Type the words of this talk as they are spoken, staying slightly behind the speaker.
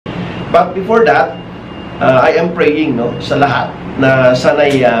But before that, I am praying, no, sa lahat na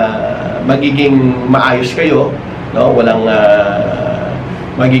sana'y magiging maayos kayo, no, walang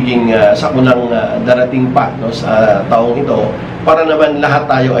magiging sakunang darating pa, no, sa taong ito, para naman lahat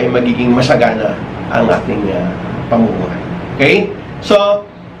tayo ay magiging masagana ang ating pamumuhay. Okay? So,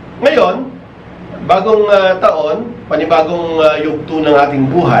 ngayon, bagong taon, panibagong yugto ng ating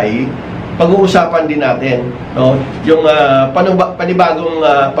buhay, pag-uusapan din natin, no, yung panibagong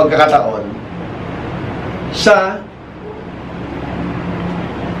pagkakataon sa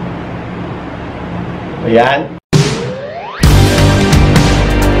ayan.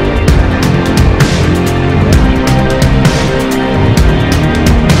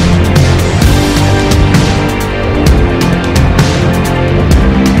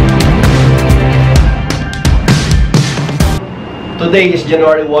 Today is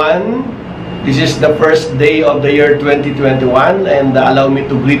January 1. This is the first day of the year 2021, and allow me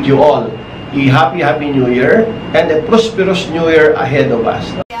to greet you all a happy New Year and a prosperous New Year ahead of us.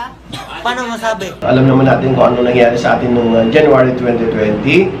 Paano masabi? Alam naman natin kung ano nangyari sa atin noong January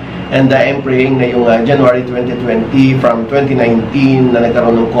 2020, and I am praying na yung January 2020 from 2019 na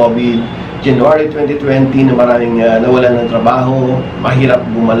nagkaroon ng COVID, January 2020 na maraming nawalan ng trabaho, mahirap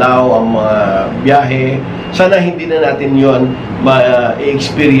gumalaw ang mga biyahe. Sana hindi na natin yon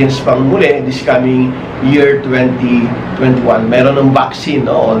ma-experience pang muli this coming year 2021. Meron ng vaccine,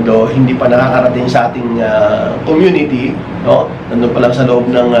 no? Although hindi pa nakakarating sa ating community, no? Nandun pa lang sa loob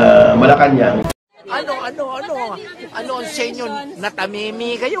ng Malacanang. Ano ang senyo?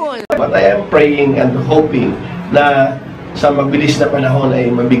 Natamimi kayo. But I am praying and hoping na sa mabilis na panahon ay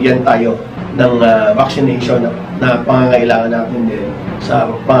mabigyan tayo ng vaccination na pangangailangan natin din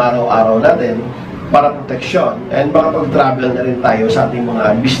sa pang-araw-araw natin para protection, and makapag-travel na rin tayo sa ating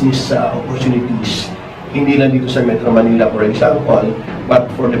mga business opportunities, hindi lang dito sa Metro Manila for example, but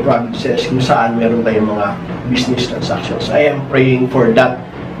for the provinces kung saan meron tayong mga business transactions. I am praying for that,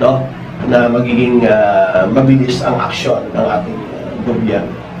 no, na magiging mabilis ang action ng ating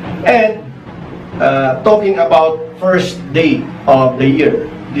gobyerno. And talking about first day of the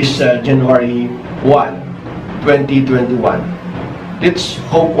year, this January 1, 2021, let's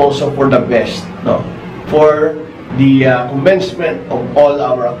hope also for the best, no, for the commencement of all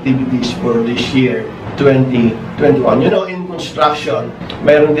our activities for this year 2021. You know, in construction,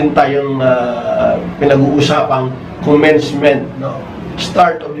 mayroon din tayong pinag-uusapang commencement, no,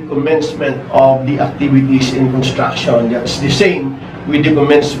 start of the commencement of the activities in construction. That's the same with the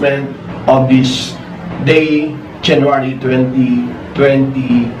commencement of this day, January 2021.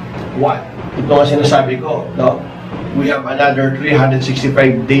 Ito nga sinasabi ko, no? We have another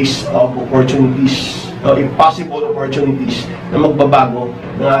 365 days of opportunities, no, impossible opportunities na magbabago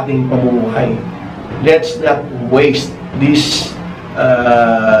ng ating pamumuhay. Let's not waste this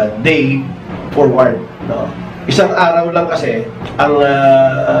day forward, no? Isang araw lang kasi ang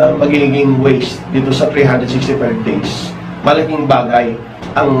magiging waste dito sa 365 days. Malaking bagay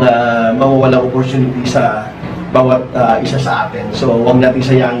ang mawawalang opportunity sa bawat isa sa atin. So, huwag natin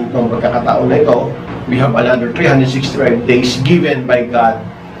sayangin itong pagkakataon na ito. We have another 365 days given by God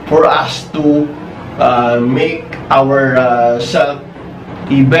for us to make our self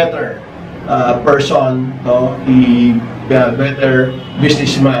a better person, no? A better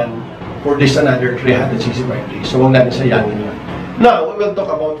businessman for this another 365 days. So, huwag natin sayangin yun. Now, we will talk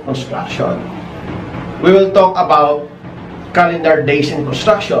about construction. We will talk about calendar days in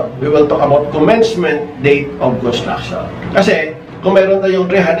construction. We will talk about commencement date of construction. Kasi, kung meron tayong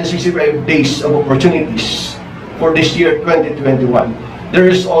 365 days of opportunities for this year 2021,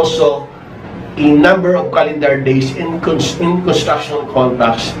 there is also a number of calendar days in construction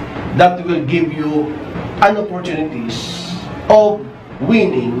contracts that will give you an opportunities of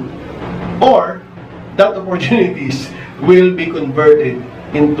winning, or that opportunities will be converted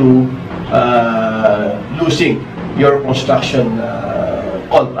into losing your construction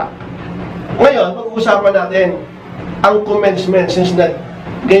contract. Ngayon, pag-uusapan natin ang commencement, since na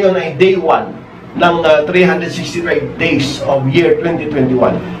ngayon ay day 1 ng 365 days of year 2021.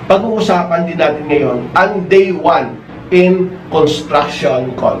 Pag-uusapan din natin ngayon ang day 1 in construction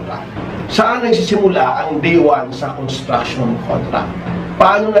contract. Saan nagsisimula ang day 1 sa construction contract?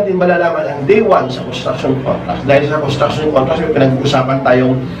 Paano natin malalaman ang day 1 sa construction contract? Dahil sa construction contract, may pinag-uusapan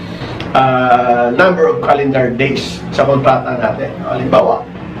tayong number of calendar days sa kontrata natin. Halimbawa,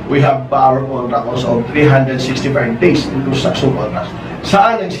 we have our contracts of 365 days in construction contracts.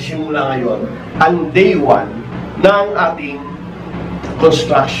 Saan nagsisimula ngayon ang day 1 ng ating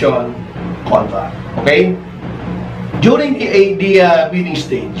construction contract? Okay? During the bidding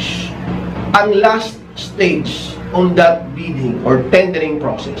stage, ang last stage on that bidding or tendering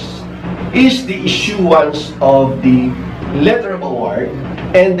process is the issuance of the letter of award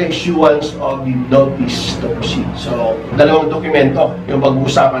and the issuance of the notice to proceed. So, dalawang dokumento yung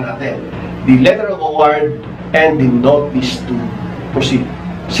pag-uusapan natin. The letter of award and the notice to proceed.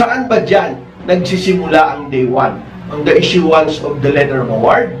 Saan ba dyan nagsisimula ang day 1? On the issuance of the letter of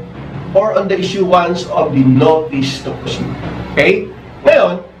award or on the issuance of the notice to proceed? Okay?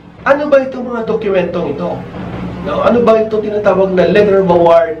 Ngayon, ano ba itong mga dokumentong ito? No, ano ba ito tinatawag na letter of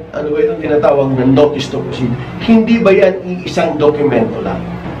award? Ano ba itong tinatawag na notice to proceed? Hindi ba yan iisang dokumento lang?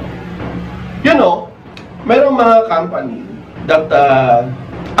 You know, mayroong mga company that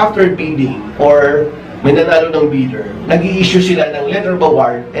after bidding or may nanalo ng bidder, nag-i-issue sila ng letter of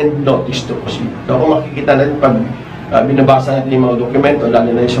award and notice to proceed. So, kung makikita natin pag binabasa natin yung mga dokumento, lalo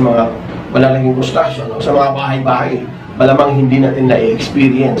na sa mga malalaking construction, o sa mga bahay-bahay, malamang hindi natin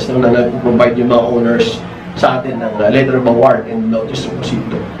na-experience na nag-provide yung mga owners sa atin ng letter of award and notice to proceed.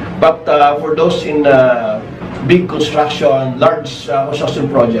 But for those in big construction, large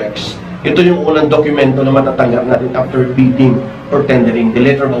construction projects, ito yung unang dokumento na matatanggap natin after bidding or tendering, the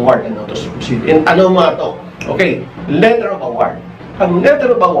letter of award and notice to proceed. And ano mga to? Okay, letter of award. Ang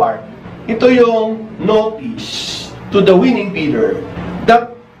letter of award, ito yung notice to the winning bidder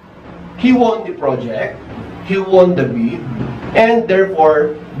that he won the project, he won the bid, and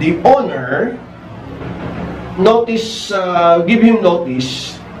therefore the owner notice, give him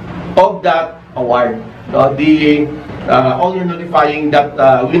notice of that award. The owner notifying that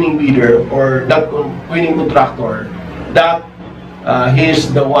winning bidder or that winning contractor that he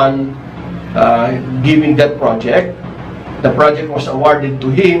is the one giving that project. The project was awarded to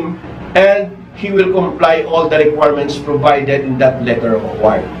him and he will comply all the requirements provided in that letter of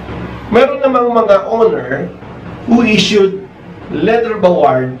award. Meron namang mga owner who issued letter of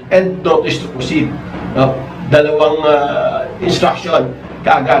award and notice to proceed. Dalawang instruction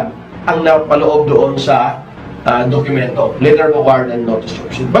kaagad ang napaloob doon sa dokumento, letter of award and notice to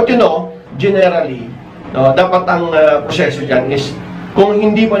proceed. But you know, generally, dapat ang proseso dyan is kung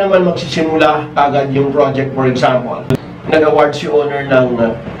hindi pa naman magsisimula agad yung project, for example, nag-award si owner ng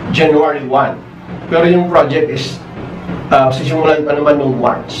January 1, pero yung project is sisimulan pa naman ng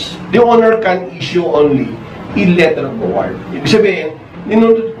March. The owner can issue only a letter of award. Ibig sabihin,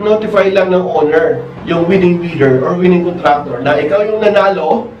 notify lang ng owner yung winning bidder or winning contractor na ikaw yung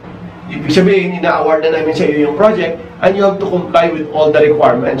nanalo. Ibig sabihin, ina-award na namin sa iyo yung project and you have to comply with all the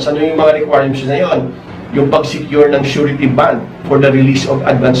requirements. Ano yung mga requirements na yun? Yung pag-secure ng surety bond for the release of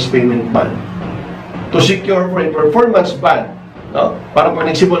advance payment bond. To secure for a performance bond, no? Para pag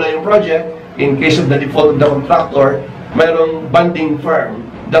nagsimula yung project, in case of the default of the contractor, mayroong bonding firm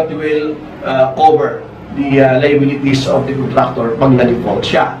that will cover the liabilities of the contractor pag na-default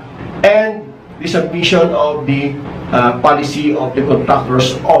siya. And the submission of the policy of the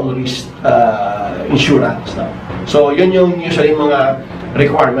contractor's all-risk insurance. No? So, yun yung usually mga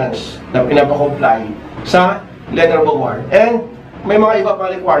requirements na pinapakomply sa letter of award. And may mga iba pa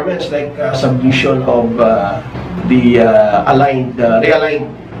requirements like submission of the realigned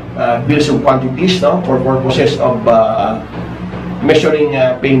bills of quantities, no? For purposes of measuring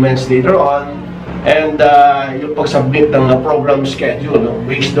payments later on. And yung pag-submit ng program schedule, no?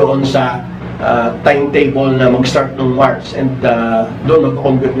 Based doon sa timetable na mag-start ng March and doon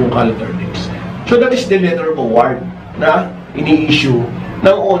mag-compute yung calendar days. So that is the letter of award na ini-issue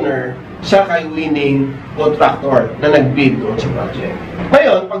ng owner sa kay winning contractor na nag-bid doon sa project.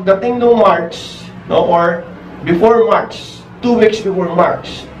 Ngayon, pagdating ng March, no, or before March, 2 weeks before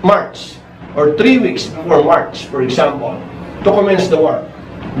March, or 3 weeks before March, for example, to commence the work,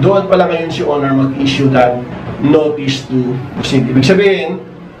 doon pala ngayon si owner mag-issue that notice to proceed. Ibig sabihin,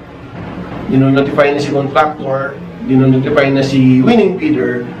 notify na si contractor, notify na si winning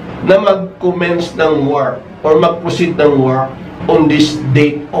bidder na mag-commence ng work or mag-proceed ng work on this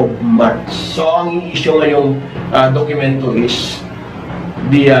date of March. So, ang i-issue ngayong dokumento is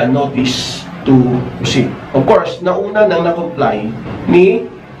the notice to proceed. Of course, nauna nang na-comply ni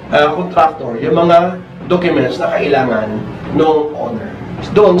contractor yung mga documents na kailangan ng owner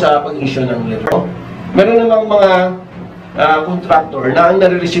doon sa pag-issue ng letter. Meron namang mga contractor na ang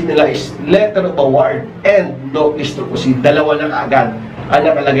nare-receive nila is letter of award and notice to proceed. Dalawa na kaagad ang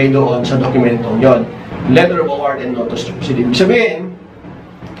nakalagay doon sa dokumentong yon. Letter of award and notice to proceed. Ibig sabihin,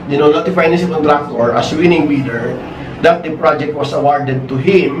 notify na si contractor as winning bidder that the project was awarded to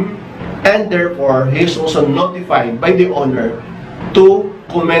him and therefore he is also notified by the owner to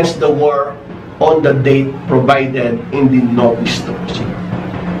commence the work on the date provided in the notice to proceed.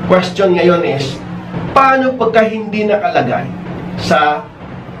 Question ngayon is, paano pagka hindi nakalagay sa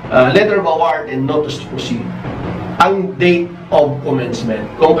letter of award and notice to proceed ang date of commencement,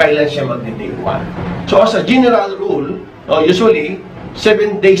 kung kailan siya mag-day 1. So as a general rule, usually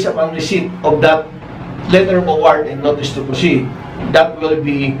 7 days upon receipt of that letter of award and notice to proceed, that will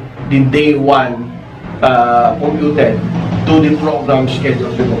be the day 1 computed to the program schedule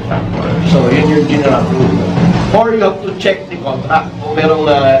of the contractor. So yun yung general rule. Or you have to check the contract. Kung merong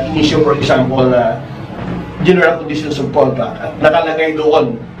in-issue, for example, na general conditions of contract, at nakalagay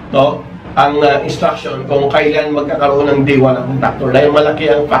doon, no, ang instruction kung kailan magkakaroon ng day 1 ng contractor. Dahil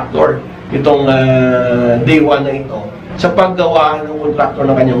malaki ang factor itong day 1 na ito sa paggawa ng contractor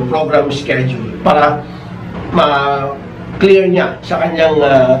ng kanyang program schedule para ma-clear niya sa kanyang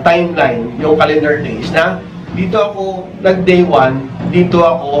timeline yung calendar days na dito ako nag-day 1, dito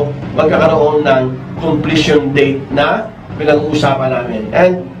ako magkakaroon ng completion date na pinag-uusapan namin.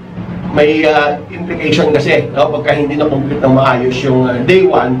 And may implication kasi, no, pagka hindi na complete ng maayos yung day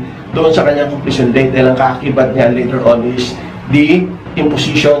 1, doon sa kanyang completion date, dahil ang kaakibat niya later on is the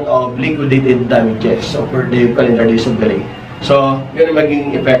imposition of liquidated damages so per day calendar days of delay. So, yun ang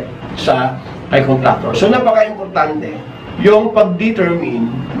magiging effect sa kay contractor. So, napaka-importante yung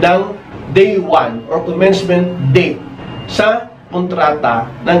pag-determine ng day 1 or commencement date sa kontrata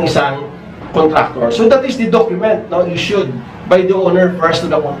ng isang contractor. So, that is the document, no, issued by the owner first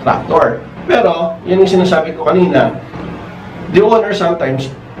to the contractor. Pero, yun yung sinasabi ko kanina, the owner sometimes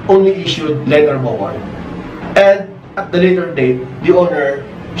only issued letter of award. And at the later date, the owner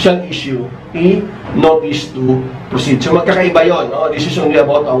shall issue a notice to proceed. So magkakaiba yun. No? This is only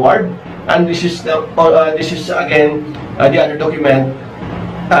about award, and this is again the other document,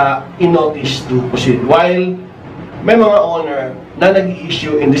 in notice to proceed. While may mga owner na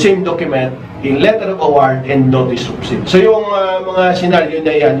nag-issue in the same document in letter of award and notice to proceed. So yung mga scenario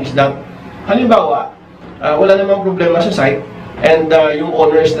na yan is that halimbawa, wala namang problema sa site, and yung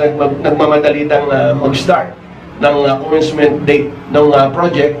owners nagmamadali ng mag-start ng commencement date ng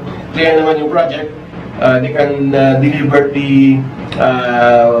project, clear naman yung project, they can deliver the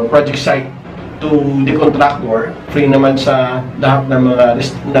project site to the contractor, free naman sa lahat ng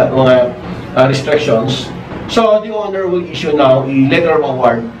mga restrictions. So the owner will issue now a letter of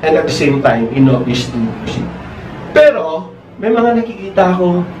award and at the same time a notice to proceed. Pero may mga nakikita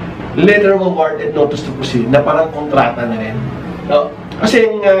akong letter of award and notice to proceed na parang kontrata na rin. No? Kasi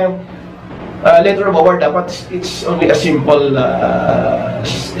yung letter of award dapat it's only a simple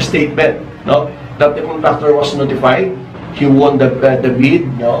statement, no, that the contractor was notified, he won the bid,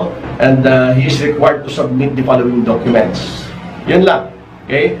 no, and he is required to submit the following documents. Yun lang.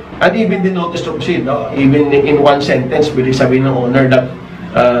 Okay? And even the notice to proceed, no, even in one sentence pwede sabihin ng owner that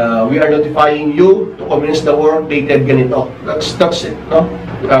we are notifying you to commence the work dated ganito. That's it, no?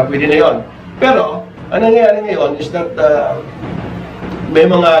 Pwede na yun. Pero ang nangyayari ngayon is that may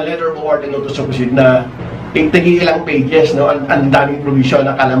mga letter of award and notice to proceed na ilang pages, no? Ang daming provision,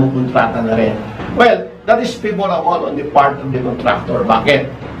 akala mo kontrata na rin. Well, that is favorable on the part of the contractor. Bakit?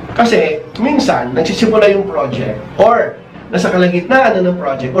 Kasi minsan nagsisimula yung project or nasa kalagitnaan na ng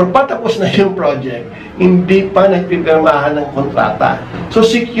project or patapos na yung project, hindi pa nagpipirmahan ng kontrata. So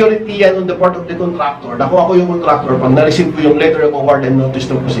security yan on the part of the contractor. Ako yung contractor, pag na-receive ko yung letter of award and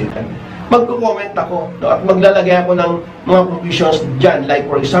notice to proceed, magko-comment ako, no? At maglalagay ako ng mga provisions dyan, like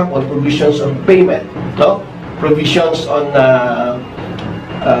for example, provisions on payment, no? Provisions on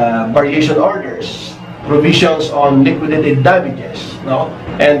variation orders, provisions on liquidated damages, no?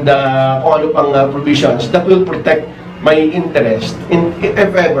 And kung ano pang provisions that will protect my interest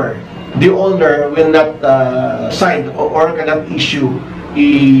if ever the owner will not sign or cannot issue a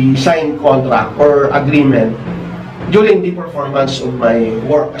signed contract or agreement during the performance of my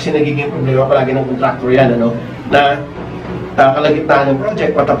work. Kasi nagiging problema palagi ng contractor yan, ano, na kalagitnaan ng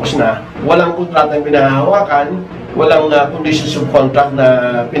project, patapos na, walang kontrata yung pinahahawakan, walang conditions of contract na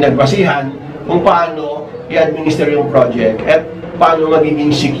pinagbasihan kung paano i-administer yung project at paano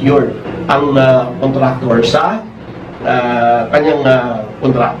magiging secure ang contractor sa kanyang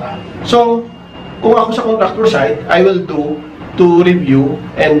kontrata. So, kung ako sa contractor side, I will do to review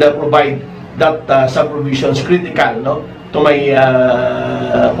and provide that some provisions critical, no, to my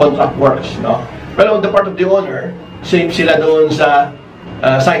contract works, no. Pero on the part of the owner, safe sila doon sa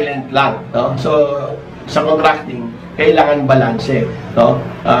silent lang, no. So sa contracting, kailangan balanse, no.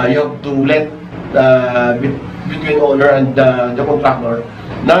 You have to let between owner and the contractor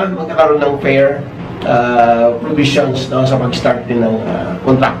na magkakaroon ng fair provisions, no, sa pag-start din ng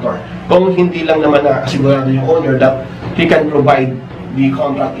contractor. Kung hindi lang naman nakasigurado yung owner that he can provide the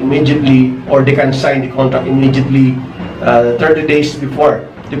contract immediately or they can sign the contract immediately 30 days before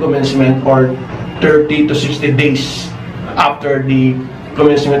the commencement or 30 to 60 days after the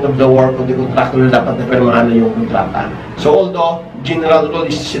commencement of the work of the contractor na dapat na pirmahan na yung kontrata. So although general rule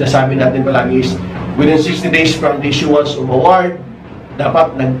is sinasabi natin palagi is within 60 days from the issuance of award,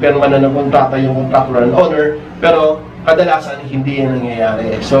 dapat nagpirma na ng kontrata yung contractor and owner, pero kadalasan hindi yan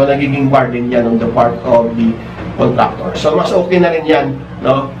nangyayari. So nagiging burden yan on the part of the contractor. So mas okay na rin yan,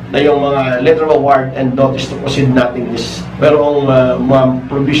 no, na yung mga letter of award and notice to proceed natin is merong mga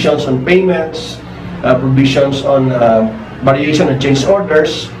provisions on payments, provisions on variation and change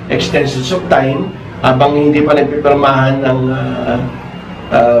orders, extensions of time, habang hindi pa nagpipirmahan ng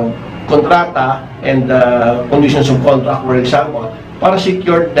kontrata and conditions of contract, for example, para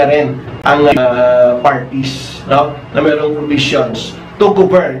secured na rin ang parties, no, na mayroong provisions to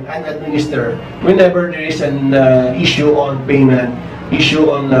govern and administer whenever there is an issue on payment, issue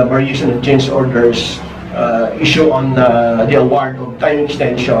on variation and change orders, issue on the award of time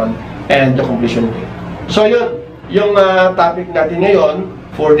extension and the completion date. So yun, yung topic natin ngayon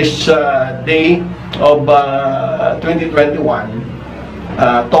for this day of 2021,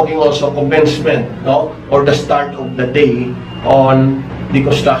 talking also commencement, no, or the start of the day on the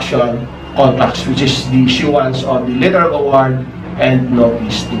construction contracts, which is the issuance of the letter of award and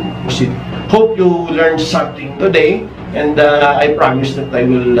notice to proceed. Hope you learned something today, and I promise that I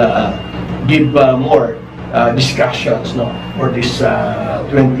will give more discussions, no, for this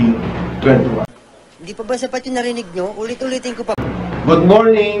 2021. Hindi pa ba sapat yung narinig nyo? Ulit-ulitin ko pa. Good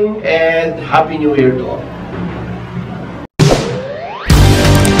morning and Happy New Year to all.